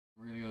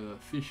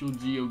official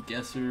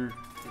GeoGuessr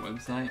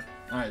website.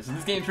 Alright, so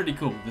this game's pretty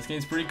cool. This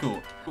game's pretty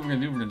cool. What we're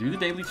gonna do the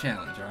daily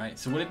challenge, alright?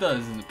 So what it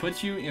does is it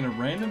puts you in a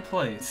random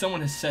place. Someone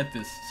has set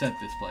this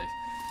place.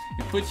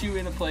 It puts you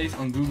in a place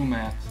on Google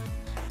Maps,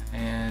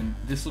 and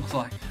this looks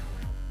like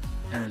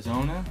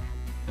Arizona.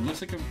 It looks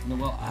like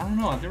well, I don't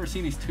know, I've never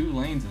seen these two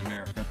lanes in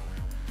America.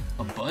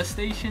 A bus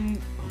station?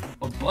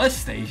 A bus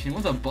station?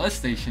 What's a bus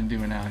station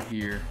doing out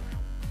here?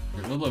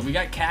 Look, we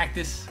got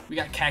cactus, we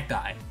got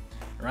cacti,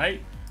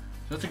 right?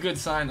 So that's a good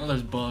sign. Oh,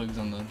 there's bugs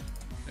on the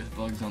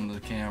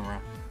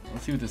camera.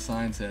 Let's see what the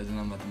sign says, and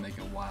I'm about to make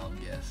a wild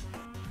guess.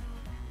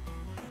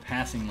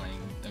 Passing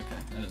lane. Okay,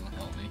 that doesn't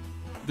help me.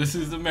 This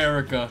is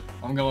America.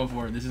 I'm going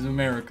for it. This is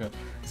America.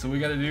 So we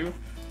gotta do,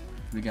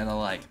 we gotta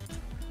like,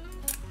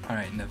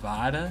 alright,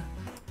 Nevada.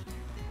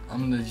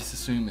 I'm gonna just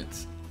assume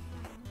it's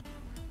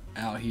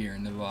out here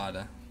in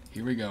Nevada.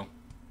 Here we go.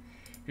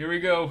 Here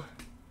we go.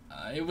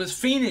 It was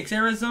Phoenix,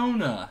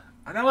 Arizona.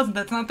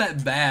 That's not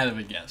that bad of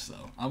a guess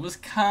though. I was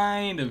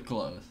kind of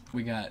close.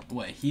 We got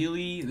what,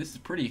 hilly? This is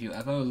pretty hilly.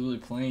 I thought it was really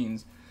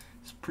plains.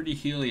 It's a pretty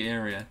hilly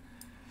area.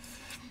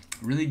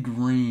 Really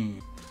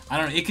green. I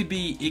don't know. It could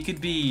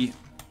be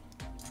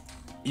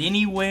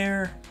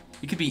anywhere.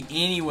 It could be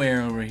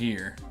anywhere over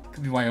here. It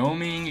could be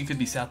Wyoming. It could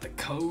be South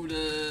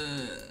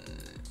Dakota.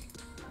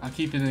 I'll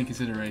keep it in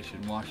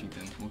consideration.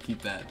 Washington. We'll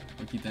keep that.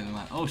 We'll keep that in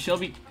mind. Oh,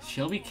 Shelby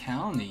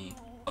County.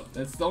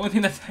 That's the only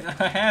thing that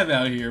I have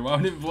out here. Why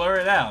would it blur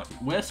it out?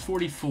 West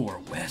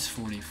 44. West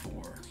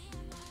 44.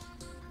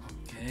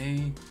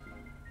 Okay.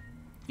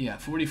 Yeah,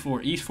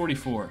 44. East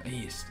 44.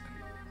 East.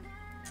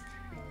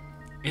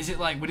 Is it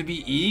like, would it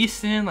be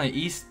East then? Like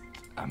East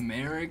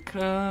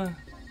America?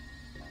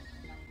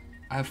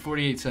 I have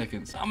 48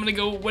 seconds. I'm gonna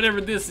go whatever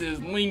this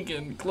is.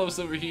 Lincoln. Close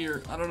over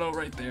here. I don't know,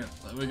 right there.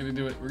 We're gonna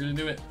do it. We're gonna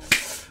do it.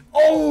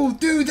 Oh,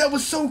 dude, that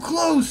was so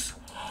close.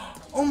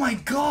 Oh my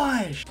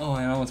gosh. Oh,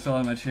 I almost fell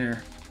out of my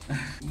chair.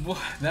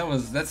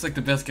 That's like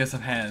the best guess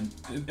I've had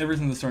ever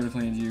since I started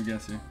playing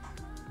GeoGuessr.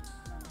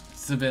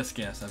 It's the best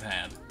guess I've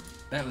had.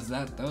 That was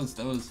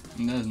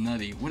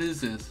nutty. What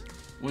is this?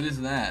 What is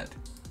that?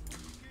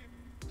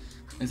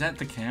 Is that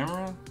the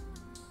camera?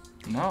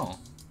 No.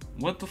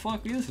 What the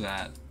fuck is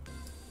that?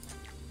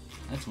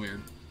 That's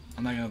weird.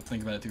 I'm not gonna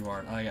think about it too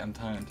hard. I'm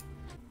timed.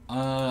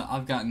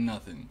 I've got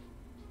nothing.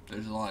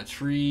 There's a lot of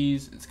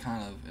trees. It's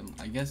kind of,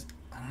 I guess,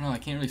 I don't know, I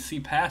can't really see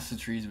past the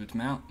trees if it's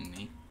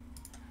mountainy.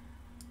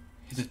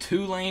 It's a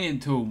 2-lane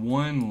into a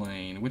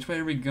 1-lane. Which way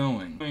are we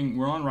going?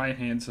 We're on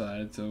right-hand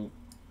side, so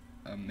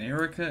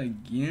America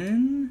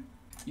again?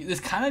 This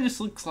kind of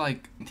just looks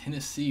like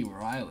Tennessee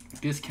where I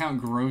live. Discount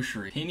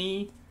grocery.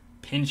 Penny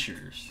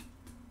pinchers.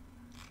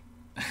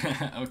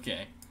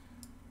 Okay.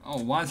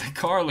 Oh, why does the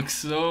car look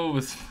so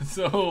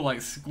like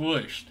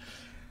squished?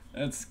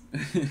 That's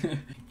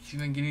see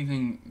if I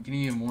can get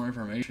any more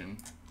information.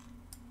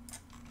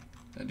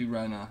 That dude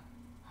riding a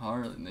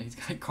Harley, he's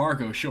got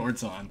cargo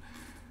shorts on.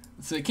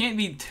 So it can't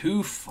be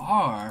too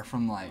far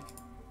from like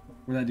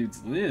where that dude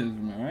lives,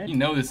 am I right? You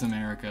know this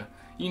America.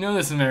 You know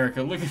this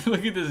America. Look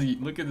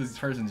at this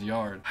person's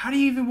yard. How do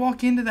you even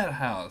walk into that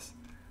house?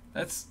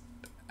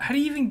 How do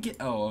you even get?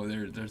 Oh,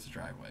 there's the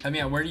driveway. I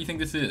mean, where do you think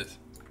this is?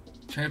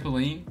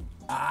 Trampoline?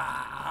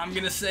 I'm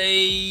gonna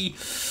say,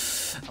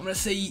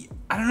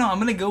 I don't know. I'm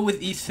gonna go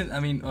with East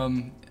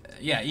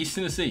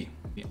Tennessee.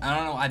 I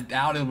don't know. I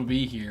doubt it'll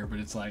be here, but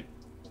it's like,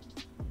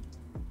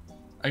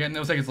 I got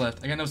no seconds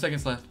left.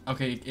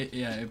 Okay,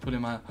 it put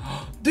in my,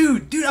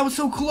 dude, I was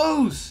so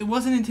close. It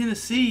wasn't in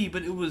Tennessee,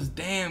 but it was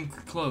damn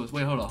close.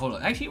 Wait, hold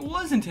on. Actually, it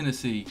was in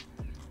Tennessee.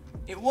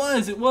 It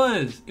was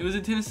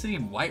in Tennessee.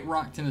 White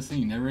Rock,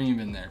 Tennessee. Never even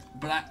been there.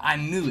 But I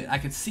knew it. I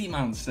could see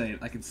Mountain State.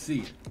 I could see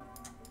it.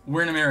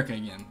 We're in America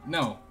again.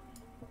 No.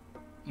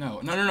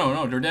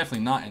 They're definitely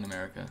not in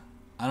America.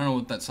 I don't know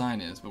what that sign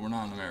is, but we're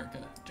not in America.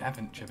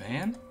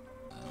 Japan?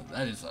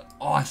 That is an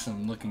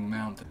awesome looking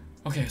mountain.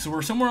 Okay, so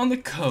we're somewhere on the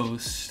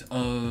coast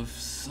of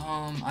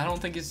some, I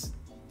don't think it's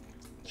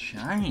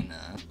China.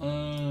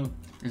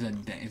 Is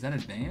that a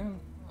dam?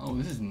 Oh,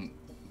 this isn't,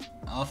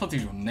 I thought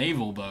these were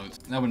naval boats.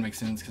 That wouldn't make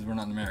sense because we're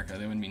not in America.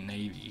 They wouldn't be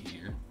Navy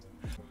here.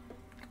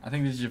 I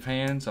think this is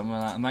Japan, so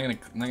I'm not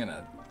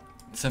gonna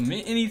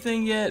submit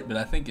anything yet, but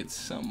I think it's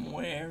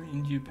somewhere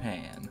in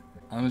Japan.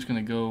 I'm just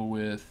gonna go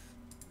with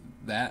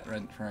that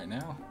right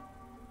now.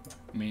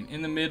 I mean,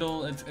 in the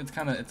middle, it's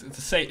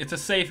a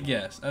safe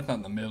guess. That's not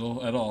in the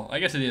middle at all. I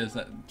guess it is.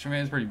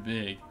 Japan's pretty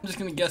big. I'm just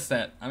gonna guess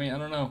that. I mean, I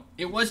don't know.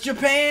 It was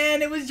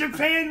Japan. It was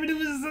Japan, but it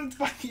was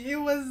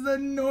the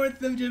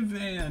north of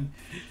Japan.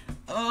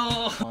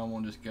 Oh, I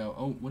won't just go.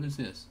 Oh, what is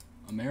this?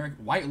 America,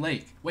 White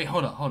Lake. Wait,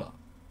 hold up.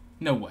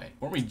 No way.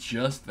 Weren't we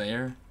just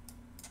there?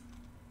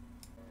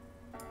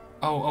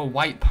 Oh,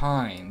 White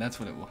Pine. That's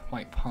what it was.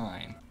 White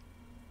Pine.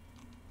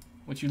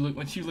 What you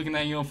looking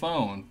at your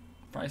phone?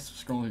 Probably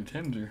scrolling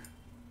through Tinder.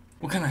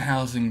 What kind of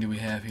housing do we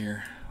have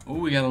here? Oh,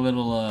 we got a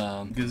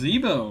little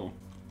gazebo.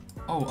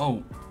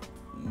 Oh,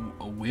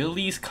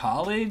 Willie's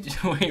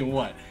College? Wait,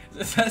 what?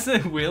 Does that say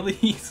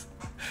Willie's?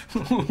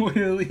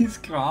 Willie's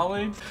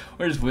College?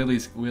 Or just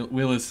Willis,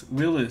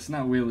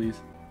 not Willie's.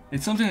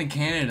 It's something in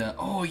Canada.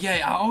 Oh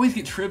yeah, I always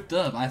get tripped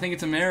up. I think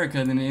it's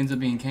America, then it ends up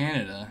being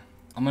Canada.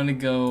 I'm gonna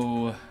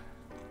go.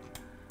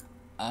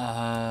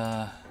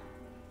 I'm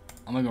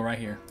gonna go right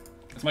here.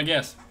 That's my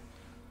guess.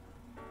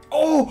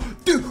 Oh,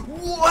 dude,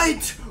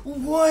 what?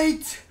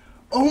 What?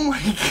 Oh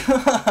my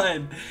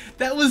god,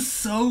 that was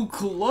so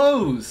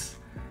close.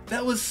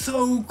 That was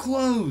so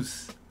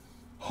close.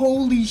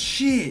 Holy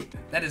shit,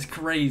 that is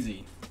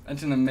crazy.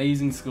 That's an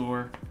amazing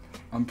score.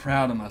 I'm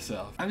proud of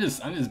myself. I'm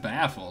just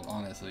baffled,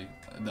 honestly.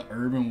 The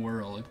urban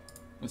world.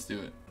 Let's do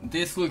it.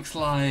 This looks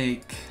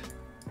like,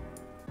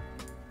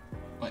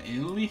 what,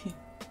 Italy?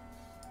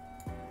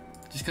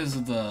 Just because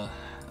of the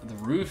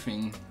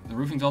roofing. The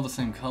roofing's all the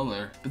same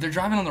color, but they're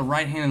driving on the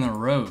right hand of the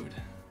road,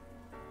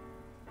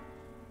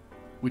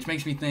 which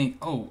makes me think,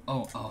 oh,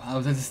 I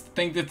was just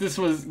think that this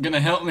was gonna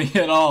help me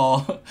at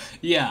all.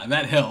 Yeah,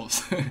 that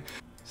helps.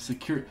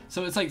 Secure.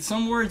 So it's like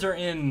some words are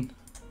in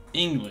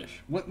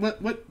English. What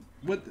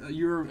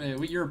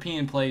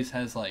European place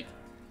has like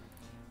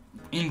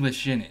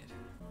English in it?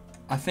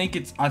 I think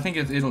it's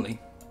Italy.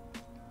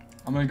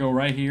 I'm gonna go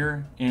right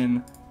here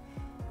in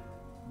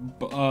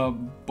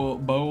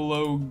Bologna.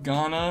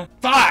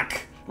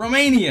 Fuck!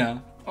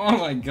 Romania! Oh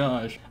my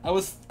gosh. I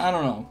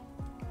don't know.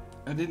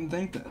 I didn't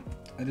think that.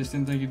 I just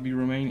didn't think it'd be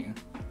Romania.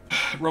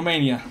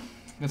 Romania.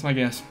 That's my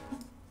guess.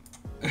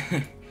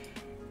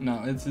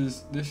 No, this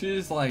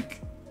is like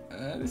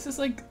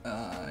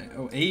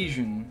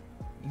Asian.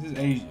 This is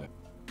Asia.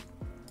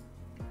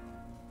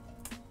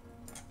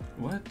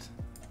 What?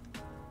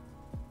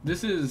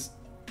 This is,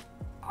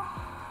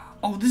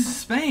 oh, this is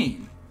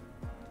Spain.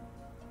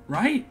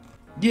 Right?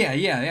 Yeah,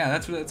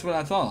 that's what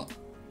I thought.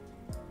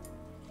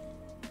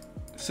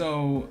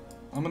 So,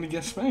 I'm gonna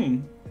guess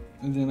Spain,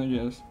 and then I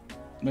guess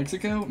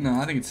Mexico?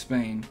 No, I think it's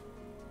Spain.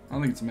 I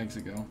don't think it's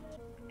Mexico.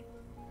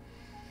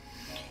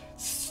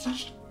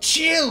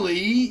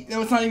 Chile?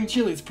 No, it's not even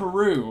Chile, it's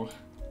Peru.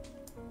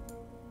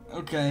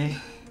 Okay.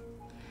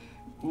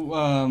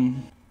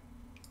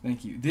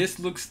 Thank you. This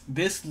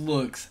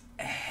looks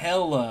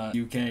hella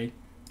UK.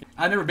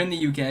 I've never been to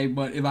UK,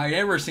 but if I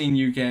ever seen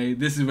UK,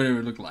 this is what it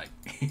would look like.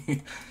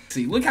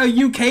 See, look how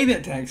UK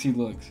that taxi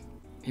looks.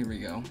 Here we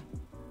go.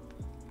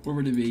 Where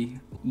would it be?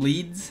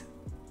 Leeds?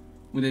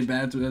 Would it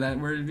bad to that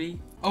where it be?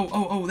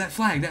 Oh, that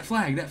flag.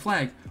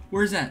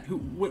 Where's that?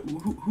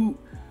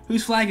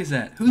 Whose flag is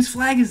that? Whose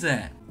flag is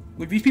that?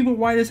 Look, these people are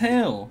white as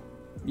hell.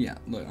 Yeah,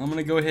 look, I'm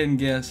gonna go ahead and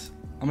guess.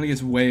 I'm gonna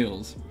guess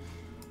Wales.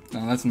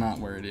 No, that's not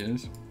where it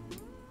is.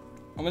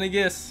 I'm gonna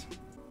guess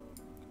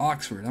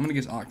Oxford. I'm gonna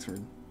guess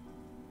Oxford.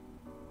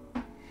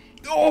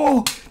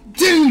 Oh,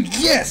 dude,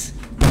 yes!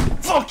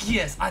 Fuck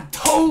yes! I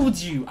told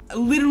you!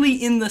 Literally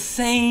in the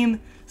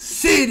same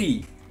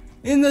city!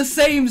 In the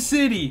same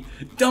city!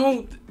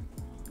 Don't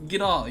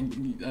get off.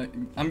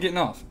 I'm getting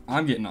off.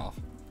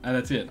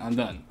 That's it. I'm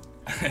done.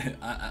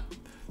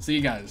 See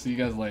you guys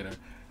later.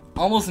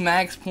 Almost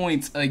max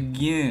points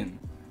again.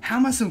 How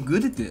am I so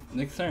good at this?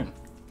 Next turn.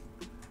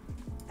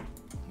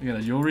 We got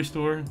a jewelry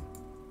store.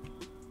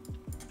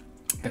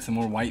 Got some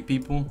more white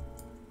people.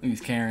 Look at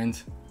these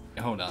Karens.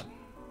 Yeah, hold on.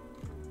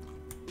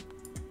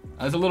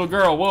 That's a little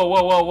girl.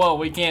 Whoa.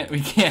 We gotta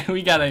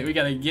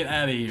get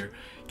out of here.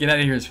 Get out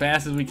of here as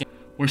fast as we can.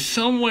 We're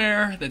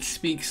somewhere that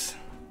speaks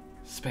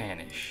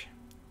Spanish.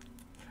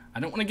 I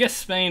don't want to guess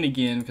Spain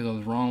again because I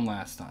was wrong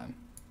last time.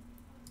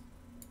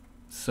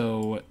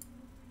 So,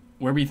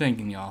 where are we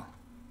thinking, y'all?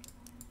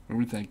 Where are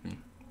we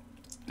thinking?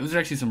 Those are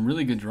actually some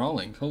really good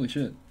drawings. Holy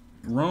shit.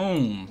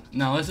 Rome.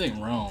 No, this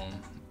ain't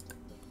Rome.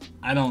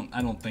 I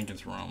don't think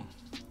it's Rome.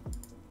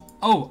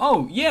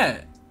 Oh,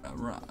 yeah.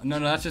 No,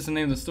 that's just the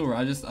name of the store.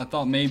 I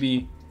thought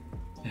maybe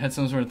it had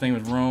some sort of thing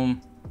with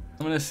Rome.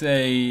 I'm gonna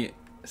say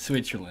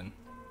Switzerland.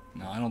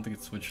 No, I don't think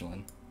it's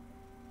Switzerland.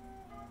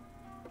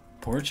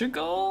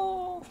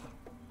 Portugal?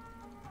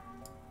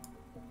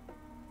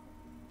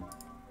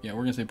 Yeah,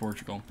 we're gonna say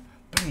Portugal.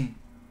 Boom.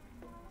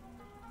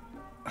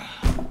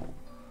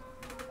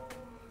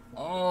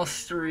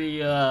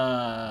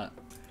 Austria.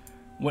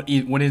 What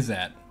is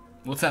that?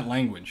 What's that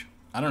language?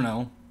 I don't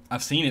know.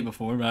 I've seen it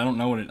before, but I don't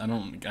know what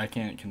I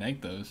can't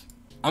connect those.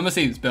 I'm gonna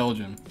say it's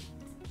Belgium.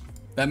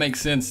 That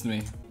makes sense to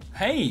me.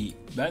 Hey,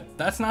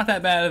 that's not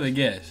that bad of a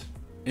guess.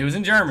 It was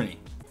in Germany.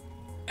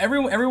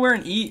 Everywhere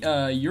in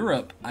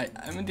Europe, I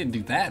mean, it didn't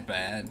do that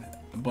bad,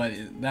 but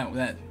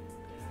that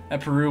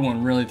Peru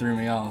one really threw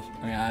me off.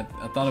 I mean, I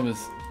thought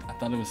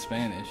it was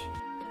Spanish.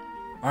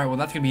 All right, well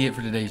that's gonna be it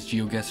for today's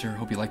GeoGuessr.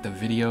 Hope you liked the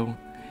video.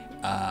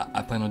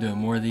 I plan on doing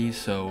more of these,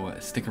 so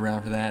stick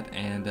around for that,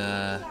 and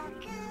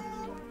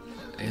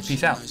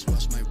peace out.